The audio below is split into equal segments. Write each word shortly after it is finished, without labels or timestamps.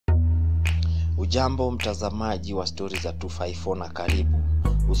Ujambo mtazamaji wa story za 254 na karibu.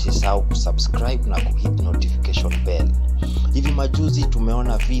 Usisahau kusubscribe na kuhit notification bell. Hivi majuzi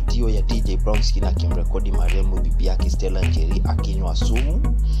tumeona video ya DJ Brownskin akimrekodi marehemu bibi yake Njeri akinywa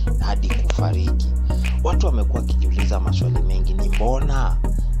sumu hadi kufariki. Watu wamekuwa kijiuliza maswali mengi, ni mbona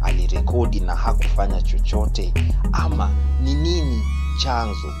alirekodi na hakufanya chochote, ama ni nini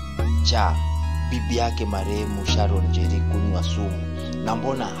chanzo cha bibi yake marehemu Sharon Njeri kunywa sumu na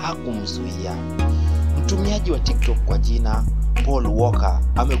mbona hakumzuia. Mtumiaji wa TikTok kwa jina Paul Walker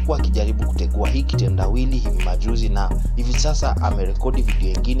amekuwa akijaribu kutegua hii kitendawili hivi majuzi, na hivi sasa amerekodi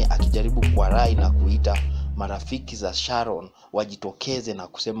video nyingine akijaribu kuwarai na kuita marafiki za Sharon wajitokeze na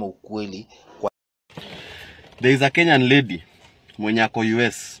kusema ukweli. There is a Kenyan lady mwenye ako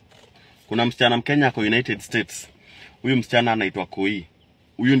US. Kuna msichana Mkenya ako United States. Huyu msichana anaitwa Koi.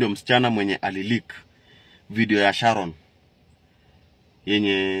 Huyu ndio msichana mwenye alileak video ya Sharon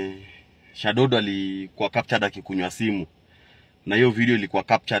yenye Shadodo alikuwa captured akikunywa simu, na hiyo video ilikuwa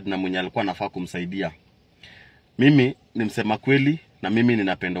captured na mwenye alikuwa anafaa kumsaidia. Mimi ni msema kweli na mimi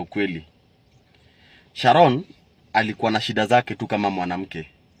ninapenda ukweli. Sharon alikuwa na shida zake tu kama mwanamke,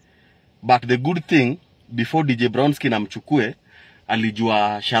 but the good thing, before DJ Brownskin amchukue,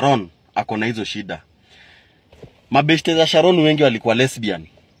 alijua Sharon ako na hizo shida. Mabeshte za Sharon wengi walikuwa lesbian,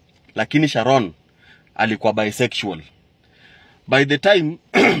 lakini Sharon alikuwa bisexual. By the time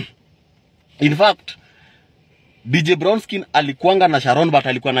in fact DJ Brownskin alikuanga na Sharon, but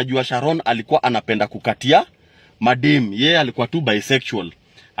alikuwa anajua Sharon alikuwa anapenda kukatia madem. Yeye alikuwa tu bisexual,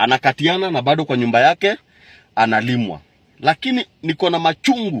 anakatiana na bado kwa nyumba yake analimwa. Lakini niko na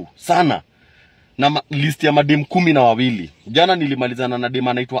machungu sana na list ya madem 12. Jana nilimalizana na dem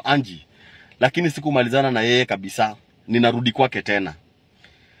anaitwa Angie, lakini sikumalizana na yeye kabisa. Ninarudi kwake tena.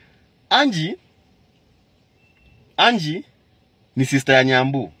 Angie ni sister ya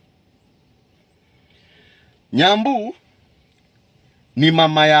Nyambu. Nyambu ni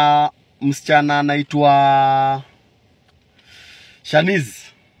mama ya msichana anaitwa Shaniz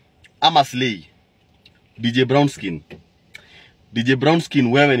ama Slay. DJ Brownskin. DJ Brownskin,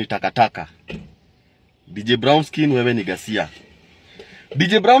 wewe ni takataka. DJ Brownskin, wewe ni gasia.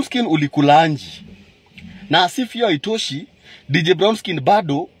 DJ Brownskin ulikula Angie, na asifio haitoshi, DJ Brownskin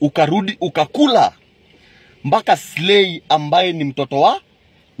bado ukarudi ukakula mpaka Slay ambaye ni mtoto wa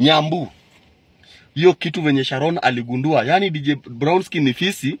Nyambu. Hiyo kitu venye Sharon aligundua, yani DJ Brownskin ni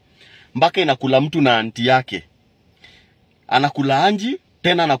fisi mpaka inakula mtu na anti yake. Anakula Angie,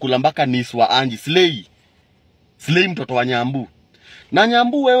 tena anakula mpaka niece wa Angie, Slay mtoto wa Nyambu. Na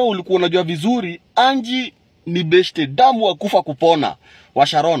Nyambu, wewe ulikuwa unajua vizuri Angie ni Beshte, damu wa kufa kupona wa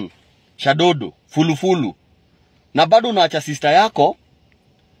Sharon, Shadodo, Fulufulu. Na bado unaacha sister yako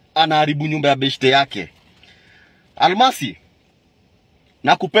anaharibu nyumba ya Beshte yake. Almasi,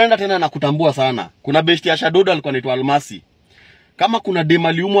 nakupenda tena na kutambua sana. Kuna Beshte ya Shadodo alikuwa anaitwa Almasi. Kama kuna dem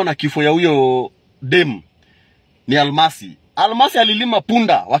aliumwa na kifo ya huyo dem, ni Almasi. Almasi alilima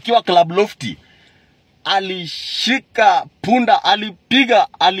punda wakiwa Club Lofty. Alishika punda,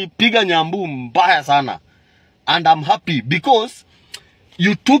 alipiga Nyambu mbaya sana. And I'm happy because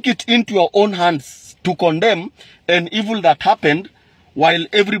you took it into your own hands to condemn an evil that happened while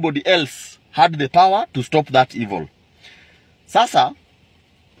everybody else had the power to stop that evil. Sasa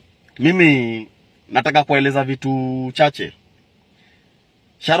mimi nataka kueleza vitu chache.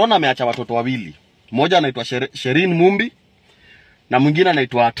 Sharon ameacha watoto wawili. Mmoja anaitwa Sherin Mumbi na mwingine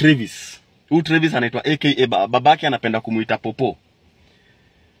anaitwa Travis. Huyu Travis anaitwa aka babake anapenda kumuita Popo.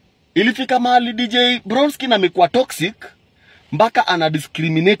 Ilifika mahali DJ Brownskin amekuwa toxic mpaka ana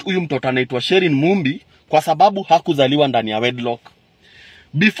discriminate huyu mtoto anaitwa Sherin Mumbi kwa sababu hakuzaliwa ndani ya wedlock.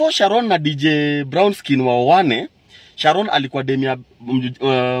 Before Sharon na DJ Brownskin waoane, Sharon alikuwa demia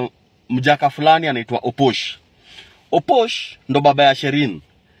mjaka fulani anaitwa Oposh. Oposh ndo baba ya Sherin.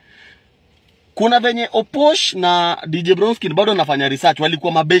 Kuna venye Oposh na DJ Brownskin bado nafanya research,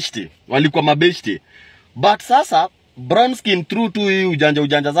 walikuwa mabeshte. But sasa Brownskin through tu hii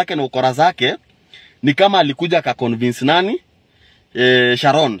ujanja zake na ukora zake, ni kama alikuja akaconvince nani?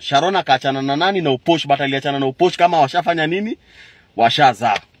 Sharon akaachana na nani? Na Oposh. But aliachana na Oposh kama washafanya nini?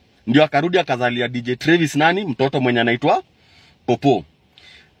 Washaza. Ndio akarudi akazalia DJ Travis nani? Mtoto mwenye anaitwa Popo.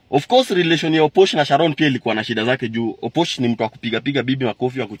 Of course relation ya Oposh na Sharon pia ilikuwa na shida zake juu Oposh ni mtu wa kupiga bibi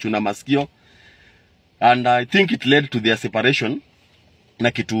makofi wa kuchuna masikio. And I think it led to their separation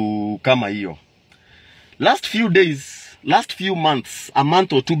na kitu kama hiyo. Last few months, a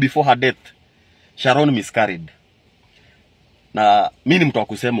month or two before her death, Sharon miscarried. Na mimi ni mtu wa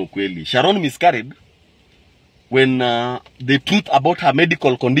kusema ukweli. Sharon miscarried when the truth about her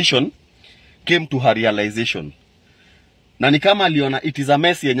medical condition came to her realization. Na ni kama aliona it is a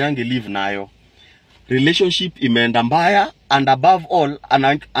mess yenye ange live nayo. relationship imeenda mbaya, and above all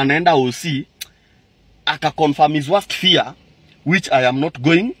anaenda OC aka-confirm his worst fear, which I am not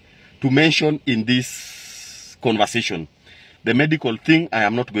going to mention in this conversation. The medical thing I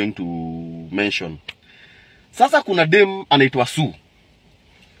am not going to mention. Sasa kuna dem anaitwa Sue,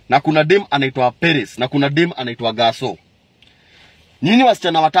 na kuna dem anaitwa Perez, na kuna dem anaitwa Gaso. Nyinyi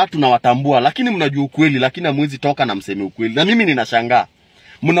wasichana watatu na watambua, lakini mnajua ukweli, lakini hamwezi toka na mseme ukweli. Na mimi ninashangaa.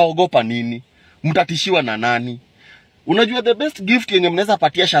 Mnaogopa nini? Mtatishiwa na nani? Unajua the best gift yenye mnaweza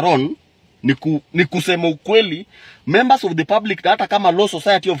patia Sharon ni kusema ukweli. Members of the public, hata kama Law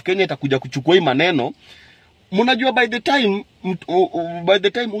Society of Kenya itakuja kuchukua hii maneno, mnajua by the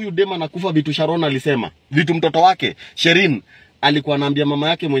time huyu dema anakufa, vitu Sharon alisema, vitu mtoto wake Sharon alikuwa anaambia mama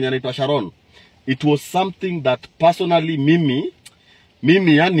yake mwenye anaitwa Sharon, it was something that personally mimi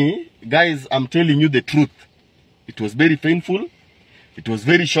yani, guys, I'm telling you the truth, it was very painful, it was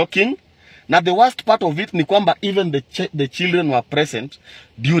very shocking. Now the worst part of it ni kwamba even the children were present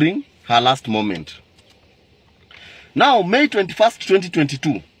during her last moment. Now May 21st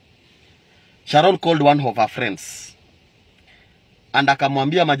 2022, Sharon called one of her friends and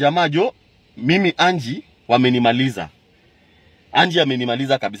akamwambia majamajo, mimi Anji wamenimaliza. Anji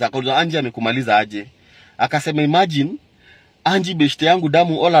amenimaliza kabisa. Akauliza Anji amekumaliza aje? Akasema imagine Anji beshte yangu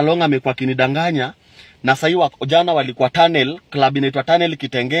damu all along amekuwa kinidanganya, na sasa jana walikuwa tunnel, club inaitwa Tunnel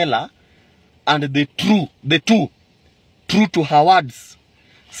Kitengela, and the two true to her words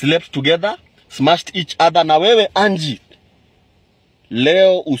slept together, smashed each other. Na wewe Anji,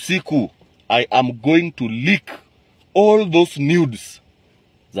 leo usiku I am going to leak all those nudes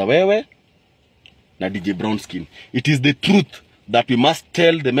za wewe na DJ Brownskin. It is the truth that we must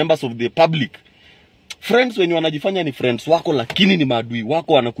tell the members of the public. Friends wenye wanajifanya ni friends wako, lakini ni maadui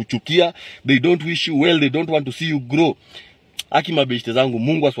wako, wanakuchukia. They don't wish you well, they don't want to see you grow. Aki mabeshte zangu,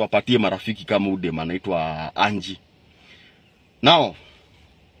 Mungu asiwapatie marafiki kama udem anaitwa Anji. Now,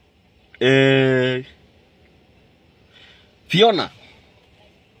 Fiona,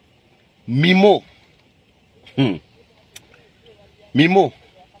 Mimo.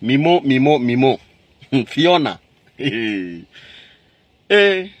 Fiona.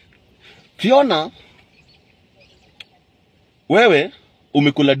 Fiona, wewe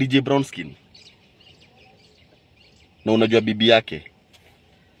umekula DJ Brownskin, na unajua bibi yake,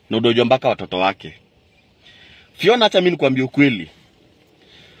 na unajua mpaka watoto wake. Fiona, acha mimi nikwambie ukweli.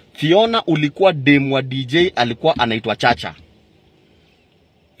 Fiona, ulikuwa dem wa DJ alikuwa anaitwa Chacha.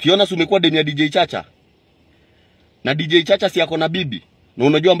 Fiona, si umekuwa dem ya DJ Chacha? Na DJ Chacha si yako na bibi, na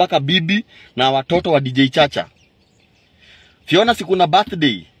unajua mpaka bibi na watoto wa DJ Chacha. Fiona, si kuna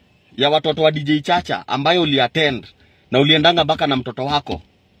birthday ya watoto wa DJ Chacha ambayo uliattend, na uliendanga mpaka na mtoto wako.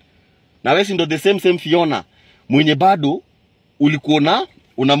 Na wewe si ndo the same Fiona mwenye bado ulikuwa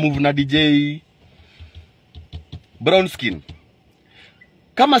una move na DJ Brownskin.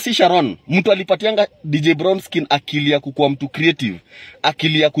 Kama si Sharon, mtu alipatianga DJ Brownskin akili ya kukuwa mtu creative,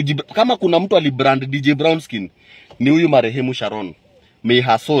 akili ya kama kuna mtu alibrand DJ Brownskin, ni huyu marehemu Sharon. May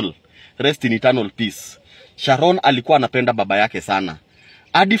her soul rest in eternal peace. Sharon alikuwa anapenda baba yake sana.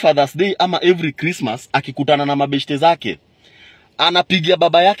 Hadi Father's Day ama every Christmas akikutana na mabeshte zake, anapigia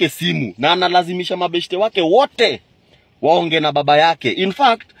baba yake simu na analazimisha mabeshte wake wote waonge na baba yake. In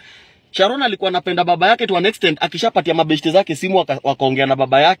fact, Sharon alikuwa anapenda baba yake to an extent, akishapatia mabeshte zake simu wakaongea na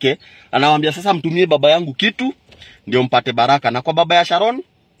baba yake, anawaambia sasa mtumie baba yangu kitu ndio mpate baraka. Na kwa baba ya Sharon,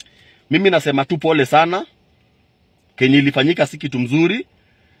 mimi nasema tu pole sana. Kenye ilifanyika si kitu mzuri.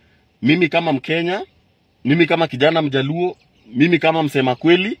 Mimi kama Mkenya, mimi kama kijana Mjaluo, mimi kama msema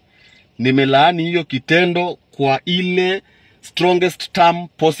kweli, nimelaani hiyo kitendo kwa ile strongest term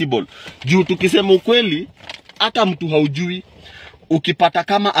possible. Juu tukisema ukweli, hata mtu haujui, ukipata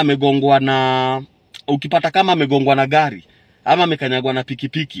kama amegongwa na gari ama amekanyagwa na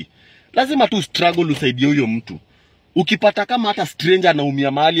pikipiki, lazima tu struggle usaidie huyo mtu. Ukipata kama hata stranger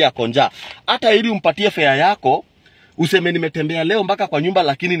anaumia mahali yako njaa, hata ili umpatie fare yako, useme nimetembea leo mpaka kwa nyumba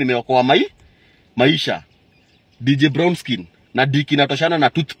lakini nimeokoa maisha. DJ Brownskin na diki natoshana na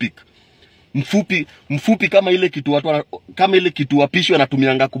toothpick. Mfupi kama ile kitu wapishi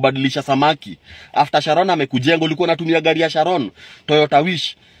wanatumianga kubadilisha samaki. After Sharon amekujenga, ulikuwa unatumia gari ya Sharon, Toyota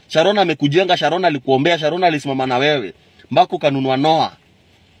Wish. Sharon amekujenga, Sharon alikuombea, Sharon alisimama na wewe mpaka kanunua Noah.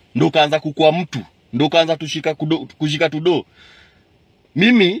 Ndio kaanza kukua mtu, ndio kaanza kushika tudo.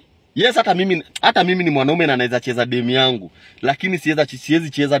 Mimi, yes, hata mimi ni mwanaume na naweza cheza demi yangu, lakini siwezi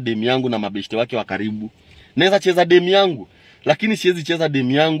cheza demi yangu na mabeshte wake wa karibu. Naweza cheza demi yangu, lakini siwezi cheza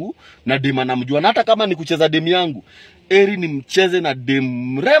demi yangu na dema namjua. Na hata kama ni kucheza demi yangu, eri ni mcheze na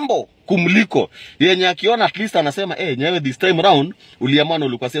dem rembo kumliko. Yenye akiona at least anasema nyewe this time round uliamua na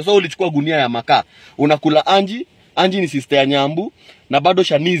ulikosea. So ulichukua gunia ya makaa. Unakula Anji ni sister ya Nyambu na bado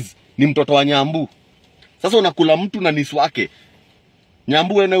Shaniz ni mtoto wa Nyambu. Sasa unakula mtu na nisu wake.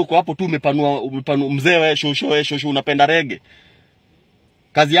 Nyambu wewe uko hapo tu umepanua mzee wewe shosho unapenda rege.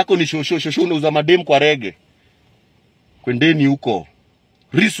 Kazi yako ni shosho unauza madem kwa rege. Kwendeni huko.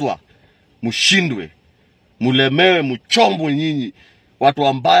 Riswa, mshindwe, mulemewe, mchombwe nyinyi. Watu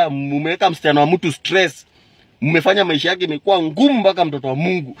ambaya mmeweka msichana wa mtu stress. Mmefanya maisha yake imekuwa ngumu mpaka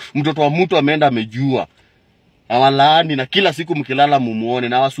mtoto wa mtu ameenda amejua. Awalaani na kila siku mkilala mumuone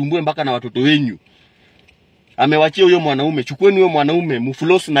na wasumbue mpaka na watoto wenyu. Amewachia huyo mwanaume, chukueni huyo mwanaume,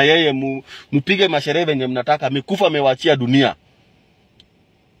 mfloss na yeye, mpige masherehe venye mnataka, amekufa amewachia dunia.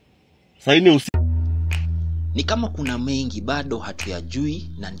 Saini ni kama kuna mengi bado hatuyajui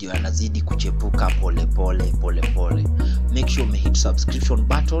na ndio yanazidi kuchepuka pole pole. Make sure you hit subscription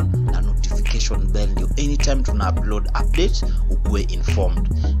button na notification bell ndio anytime tuna upload updates ukue informed.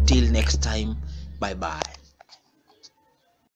 Till next time, bye bye.